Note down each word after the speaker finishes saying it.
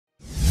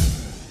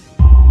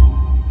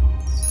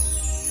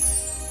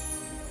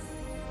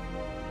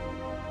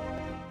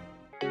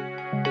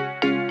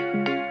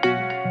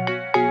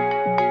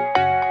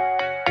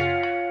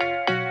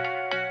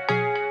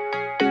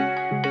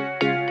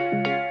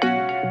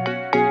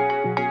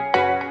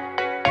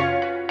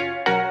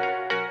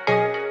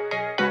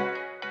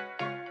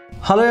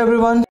Hello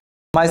everyone,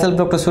 myself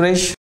Dr.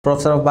 Suresh,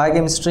 Professor of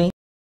Biochemistry,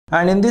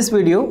 and in this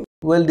video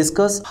we'll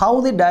discuss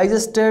how the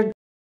digested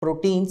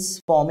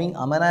proteins forming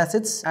amino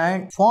acids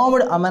and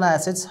formed amino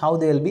acids, how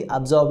they will be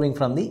absorbing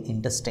from the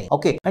intestine.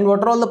 Okay, and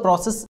what are all the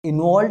process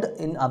involved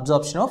in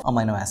absorption of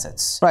amino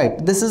acids. Right,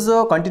 this is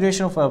a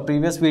continuation of our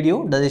previous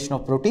video, digestion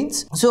of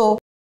proteins. So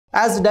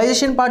as the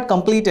digestion part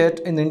completed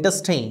in the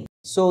intestine,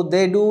 so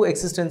they do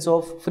existence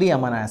of free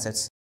amino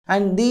acids.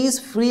 And these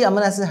free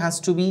amino acids has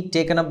to be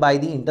taken up by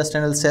the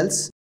intestinal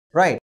cells,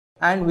 right?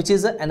 And which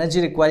is an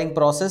energy requiring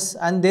process,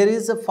 and there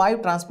is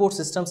 5 transport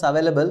systems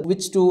available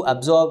which to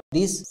absorb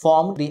these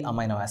formed free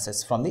amino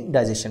acids from the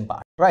digestion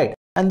part, right?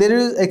 And there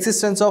is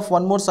existence of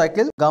one more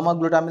cycle, gamma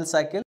glutamyl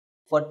cycle,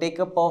 for take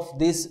up of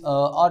this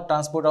or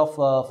transport of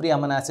free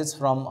amino acids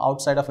from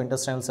outside of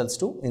intestinal cells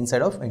to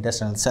inside of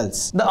intestinal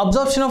cells. The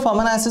absorption of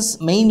amino acids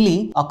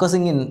mainly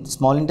occurring in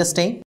small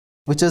intestine,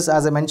 which is,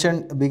 as I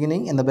mentioned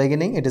in the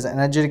beginning, it is an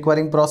energy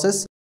requiring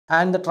process,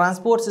 and the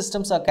transport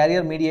systems are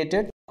carrier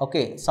mediated.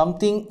 Okay,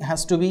 something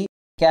has to be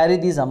carry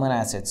these amino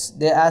acids.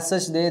 They as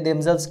such, they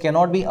themselves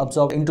cannot be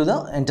absorbed into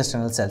the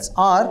intestinal cells,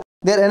 or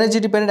they are energy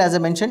dependent, as I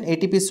mentioned,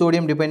 ATP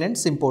sodium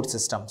dependent import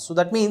system. So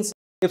that means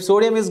if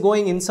sodium is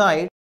going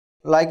inside,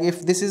 like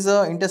if this is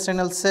a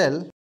intestinal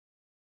cell,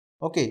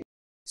 okay,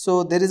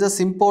 so there is a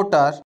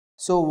symporter.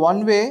 So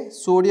one way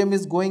sodium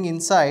is going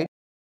inside.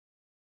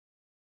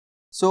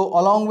 So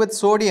along with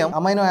sodium,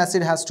 amino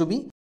acid has to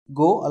be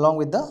go along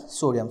with the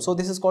sodium. So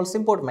this is called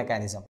symport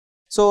mechanism.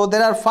 So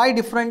there are 5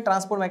 different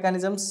transport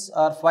mechanisms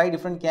or 5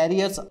 different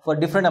carriers for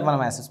different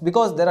amino acids,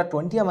 because there are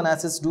 20 amino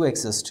acids do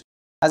exist.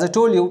 As I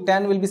told you,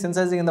 10 will be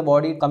synthesizing in the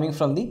body coming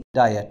from the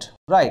diet,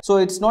 right? So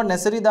it's not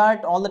necessary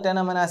that all the 10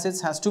 amino acids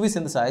has to be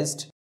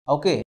synthesized.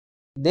 Okay,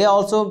 they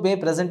also may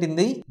present in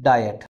the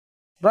diet,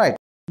 right?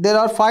 There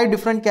are 5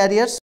 different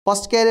carriers.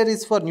 First carrier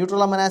is for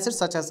neutral amino acids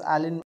such as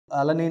alanine,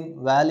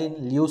 valine,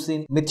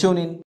 leucine,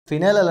 methionine,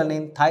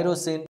 phenylalanine,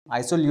 tyrosine,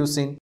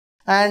 isoleucine.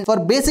 And for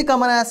basic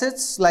amino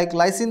acids like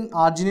lysine,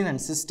 arginine and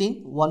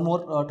cysteine, one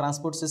more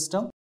transport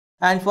system.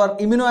 And for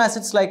amino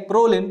acids like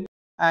proline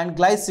and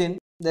glycine,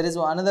 there is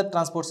another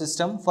transport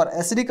system. For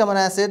acidic amino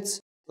acids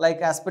like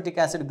aspartic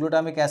acid,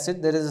 glutamic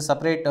acid, there is a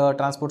separate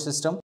transport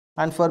system.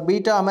 And for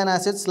beta amino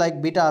acids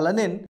like beta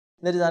alanine,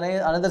 there is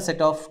another set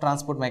of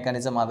transport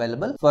mechanism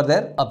available for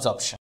their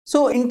absorption.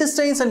 So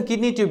intestines and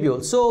kidney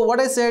tubules. So what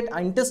I said,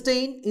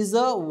 intestine is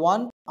a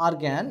one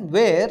organ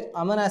where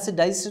amino acid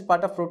digested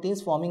part of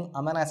proteins forming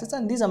amino acids,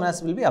 and these amino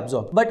acids will be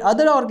absorbed. But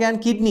other organ,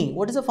 kidney,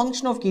 what is the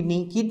function of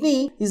kidney?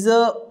 Kidney is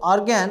a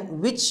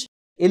organ which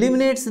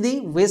eliminates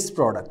the waste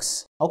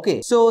products.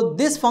 Okay, so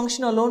this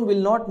function alone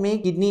will not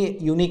make kidney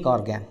a unique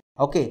organ.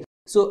 Okay,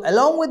 so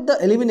along with the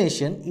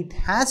elimination, it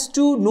has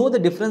to know the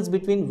difference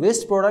between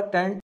waste product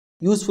and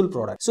useful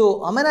product.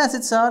 So amino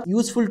acids are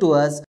useful to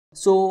us,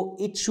 so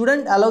it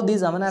shouldn't allow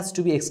these amino acids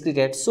to be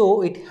excreted.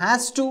 So it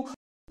has to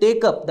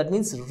take up, that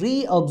means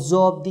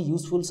reabsorb the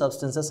useful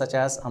substances such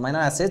as amino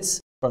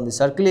acids from the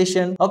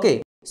circulation.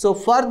 Okay, so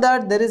for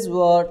that there is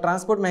a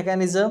transport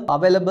mechanism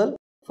available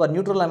for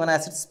neutral amino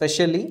acids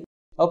specially.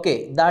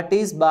 Okay, that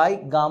is by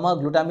gamma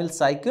glutamyl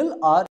cycle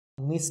or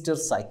Mr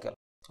cycle.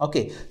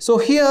 Okay, so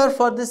here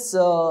for this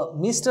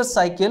Mr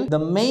cycle, the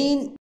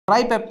main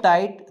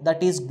tripeptide,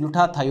 that is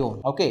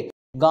glutathione. Okay,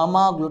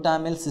 gamma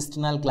glutamyl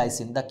cysteine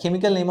glycine. The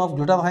chemical name of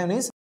glutathione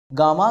is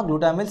gamma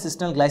glutamyl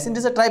cysteine glycine. It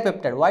is a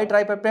tripeptide. Why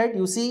tripeptide?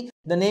 You see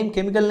the name,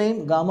 chemical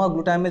name, gamma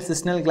glutamyl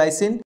cysteine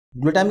glycine.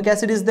 Glutamic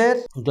acid is there,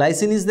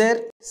 glycine is there,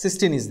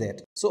 cysteine is there.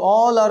 So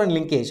all are in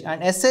linkage.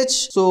 And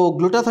SH, so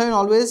glutathione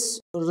always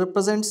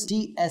represents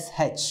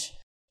TSH.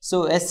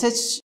 So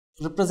SH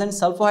represents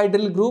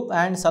sulfohydryl group,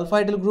 and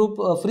sulfohydryl group,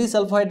 free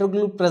sulfohydryl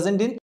group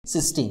present in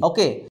cysteine.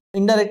 Okay,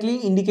 indirectly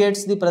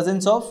indicates the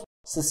presence of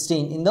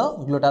cysteine in the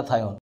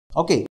glutathione.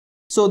 Okay,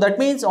 so that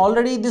means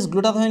already this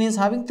glutathione is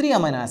having 3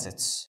 amino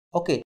acids.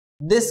 Okay,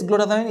 this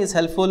glutathione is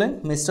helpful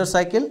in Mr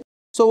cycle.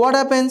 So what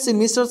happens in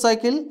Mr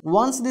cycle?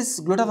 Once this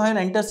glutathione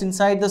enters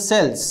inside the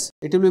cells,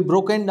 it will be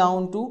broken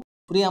down to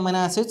free amino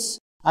acids,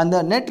 and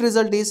the net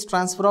result is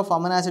transfer of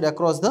amino acid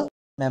across the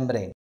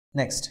membrane.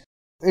 Next,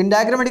 in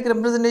diagrammatic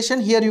representation,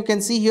 here you can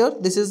see here,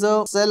 this is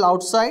a cell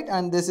outside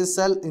and this is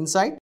cell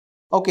inside.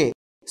 Okay,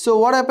 so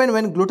what happened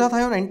when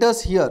glutathione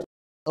enters here?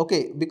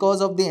 Okay, because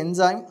of the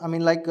enzyme, I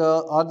mean like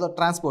or the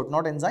transport,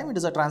 not enzyme, it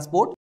is a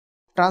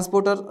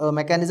transporter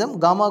mechanism,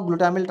 gamma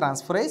glutamyl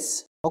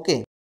transferase.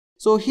 Okay,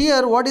 so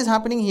here what is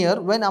happening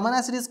here, when amino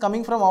acid is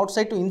coming from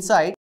outside to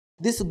inside,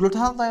 this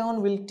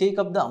glutathione will take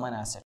up the amino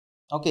acid.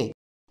 Okay,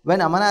 when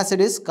amino acid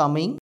is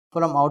coming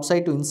from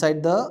outside to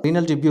inside the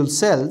renal tubule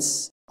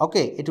cells,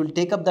 okay, it will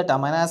take up that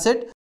amino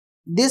acid.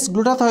 This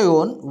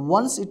glutathione,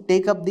 once it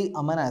take up the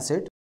amino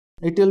acid,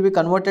 it will be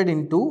converted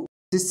into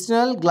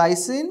cysteine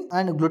glycine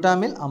and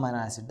glutamyl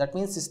amino acid. That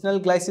means cysteine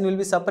glycine will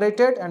be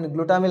separated and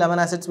glutamyl amino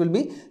acids will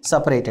be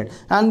separated,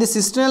 and the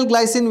cysteine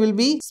glycine will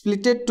be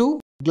splitted to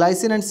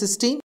glycine and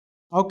cysteine.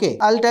 Okay,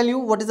 I'll tell you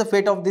what is the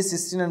fate of this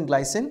cysteine and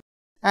glycine.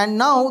 And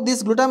now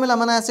this glutamyl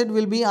amino acid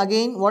will be,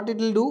 again what it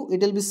will do,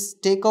 it will be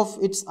take off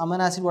its amino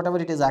acid whatever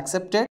it is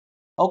accepted.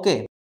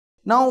 Okay,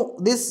 Now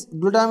this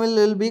glutamyl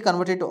will be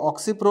converted to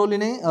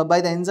oxyprolinase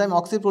by the enzyme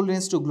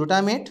oxyprolinase to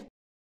glutamate,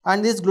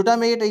 and this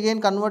glutamate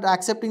again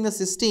accepting the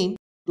cysteine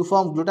to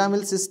form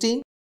glutamyl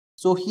cysteine.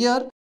 So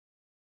here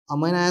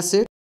amino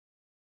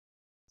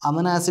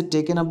acid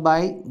taken up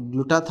by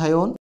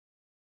glutathione,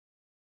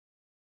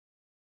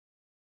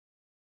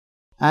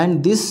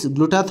 and this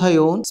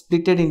glutathione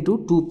splitted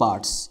into two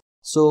parts.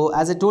 So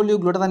as I told you,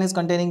 glutathione is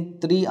containing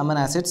 3 amino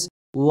acids.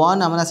 One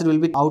amino acid will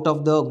be out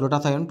of the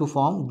glutathione to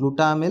form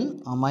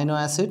glutamyl amino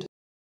acid,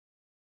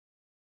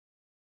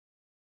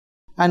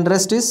 and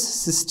rest is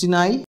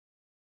cysteine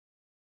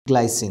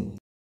glycine.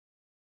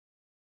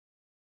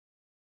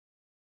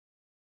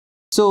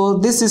 So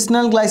this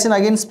cysteine glycine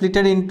again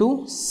splitted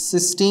into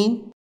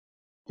cysteine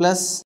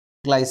plus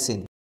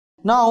glycine.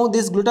 Now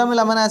this glutamyl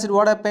amino acid,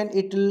 what happened?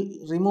 It will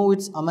remove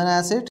its amino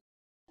acid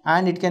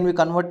and it can be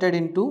converted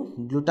into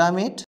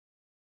glutamate.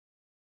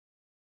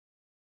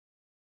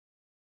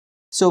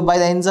 So by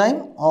the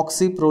enzyme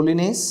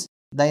oxyprolinase,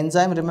 the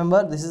enzyme,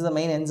 remember this is the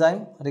main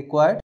enzyme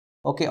required.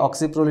 Okay,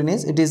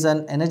 oxyprolinase, it is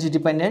an energy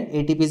dependent,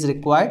 ATP is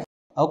required.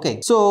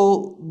 Okay,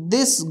 so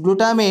this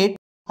glutamate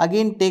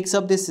again takes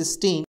up this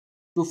cysteine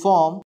to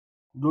form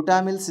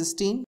glutamyl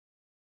cysteine,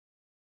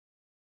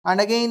 and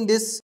again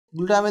this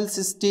glutamyl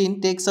cysteine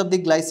takes up the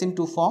glycine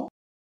to form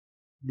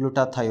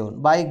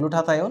glutathione by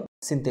glutathione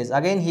synthase.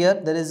 Again here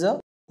there is a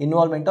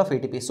involvement of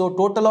ATP. So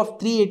total of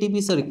 3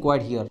 ATPs are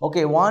required here.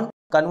 Okay, one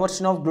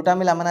conversion of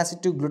glutamyl amino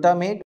acid to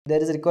glutamate,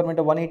 there is a requirement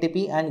of 1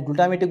 ATP, and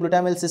glutamate to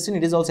glutamyl cysteine,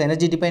 it is also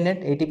energy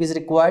dependent, ATP is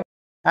required,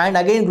 and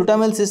again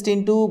glutamyl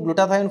cysteine to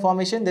glutathione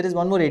formation, there is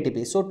 1 more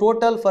ATP. So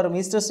total for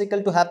Meester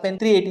cycle to happen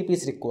 3 ATP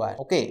is required.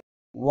 Okay,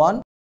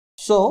 1.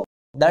 So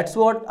that's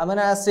what amino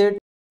acid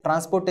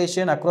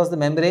transportation across the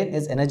membrane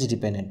is energy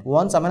dependent.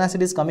 Once amino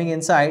acid is coming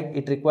inside,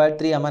 it required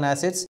 3 amino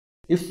acids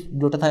if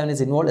glutathione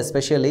is involved,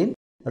 especially in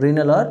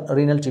renal or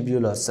renal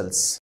tubular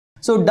cells.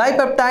 So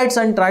dipeptides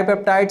and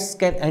tripeptides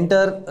can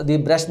enter the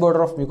breast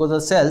border of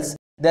mucosal cells.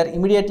 They are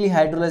immediately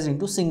hydrolyzed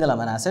into single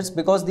amino acids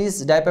because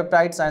these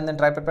dipeptides and then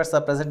tripeptides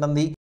are present on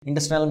the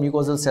intestinal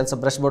mucosal cells, or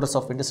breast borders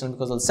of intestinal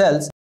mucosal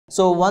cells.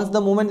 So once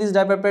the moment these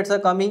dipeptides are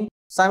coming,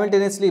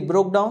 simultaneously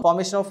broke down,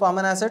 formation of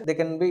amino acid, they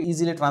can be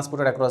easily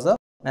transported across the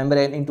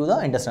membrane into the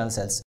intestinal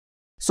cells.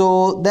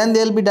 So then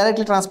they will be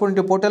directly transported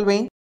into portal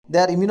vein. They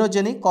are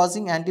immunogenic,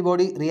 causing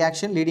antibody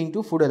reaction leading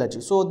to food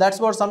allergy. So that's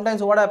what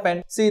sometimes what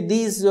happened. See,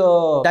 these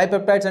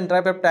dipeptides and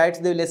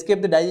tripeptides, they will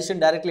escape the digestion,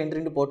 directly enter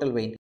into portal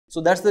vein.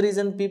 So that's the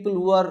reason people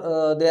who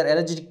are they are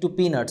allergic to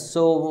peanuts.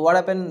 So what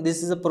happened?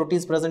 This is a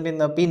proteins present in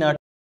the peanut.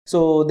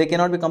 So they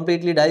cannot be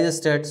completely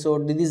digested. So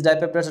these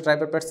dipeptides or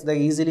tripeptides, they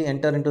easily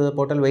enter into the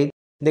portal vein.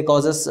 They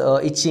causes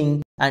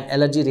itching and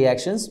allergy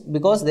reactions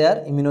because they are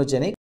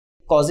immunogenic,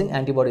 causing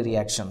antibody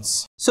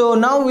reactions. So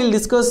now we'll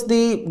discuss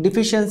the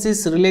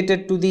deficiencies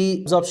related to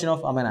the absorption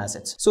of amino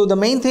acids. So the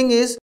main thing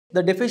is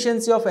the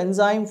deficiency of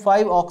enzyme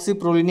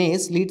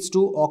 5-oxyprolinase leads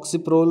to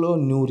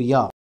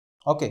oxyprolinuria.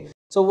 Okay,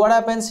 so what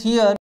happens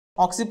here?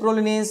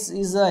 Oxyprolinase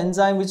is an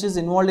enzyme which is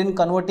involved in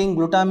converting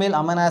glutamyl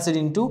amino acid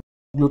into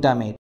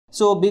glutamate.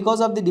 So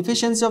because of the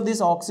deficiency of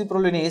this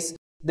oxyprolinase,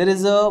 there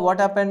is a what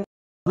happened?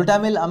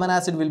 Glutamyl amino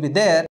acid will be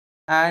there,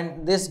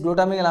 and this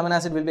glutamyl amino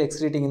acid will be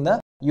excreting in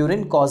the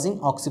urine, causing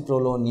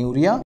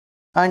oxyprolinuria.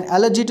 And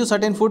allergy to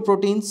certain food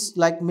proteins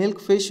like milk,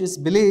 fish is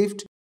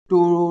believed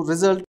to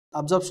result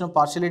absorption of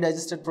partially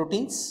digested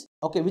proteins,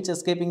 okay, which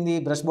escaping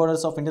the breast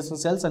borders of intestinal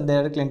cells and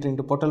directly entering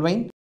into portal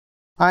vein.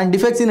 And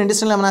defects in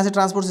intestinal amino acid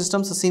transport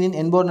systems are seen in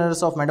inborn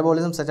errors of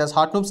metabolism such as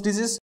Hartnupp's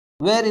disease,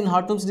 where in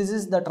Hartnupp's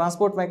disease the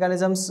transport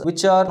mechanisms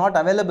which are not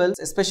available,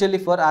 especially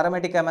for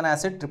aromatic amino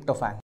acid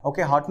tryptophan.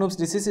 Okay, Hartnupp's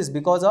disease is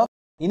because of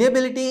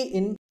inability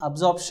in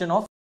absorption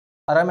of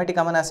aromatic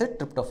amino acid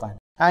tryptophan.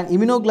 And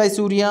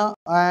immunoglycinuria,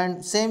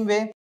 and same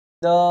way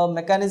the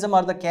mechanism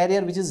or the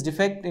carrier which is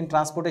defect in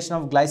transportation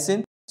of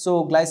glycine,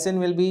 so glycine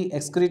will be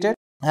excreted.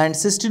 And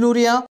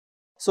cystinuria,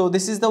 so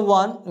this is the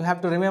one you have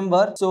to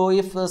remember. So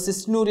if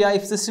cystinuria,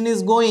 if cystine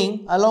is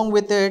going along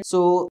with it,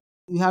 so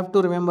you have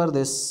to remember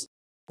this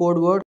code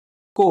word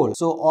coal.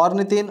 So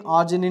ornithine,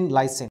 arginine,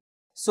 lysine.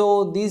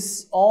 So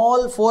these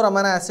all 4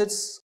 amino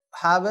acids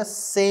have a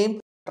same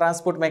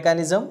transport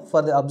mechanism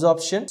for the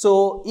absorption.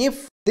 So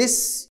if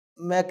this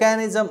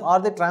mechanism or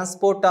the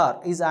transporter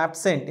is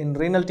absent in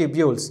renal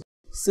tubules,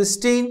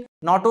 cysteine,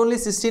 not only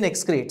cysteine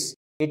excretes,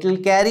 it will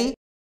carry,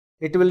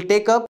 it will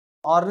take up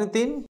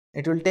ornithine,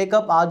 it will take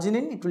up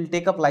arginine, it will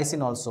take up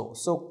lysine also.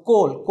 So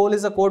coal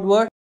is a code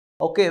word,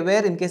 okay,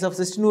 where in case of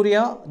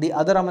cystinuria, the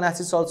other amino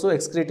acids also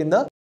excrete in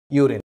the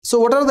urine. So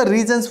what are the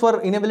reasons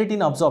for inability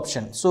in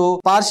absorption?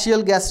 So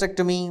partial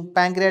gastrectomy,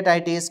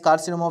 pancreatitis,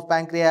 carcinoma of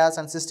pancreas,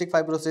 and cystic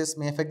fibrosis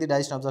may affect the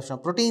digestion and absorption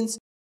of proteins.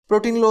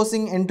 Protein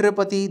losing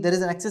enteropathy, there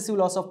is an excessive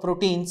loss of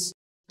proteins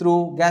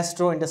through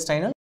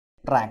gastrointestinal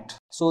tract.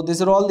 So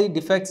these are all the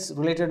defects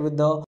related with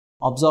the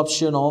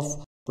absorption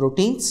of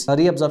proteins,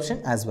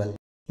 reabsorption as well.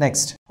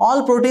 Next,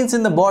 all proteins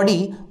in the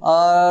body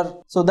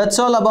are, so that's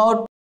all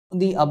about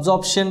the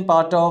absorption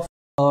part of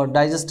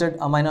digested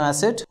amino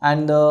acid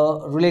and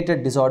the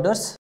related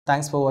disorders.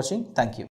 Thanks for watching. Thank you.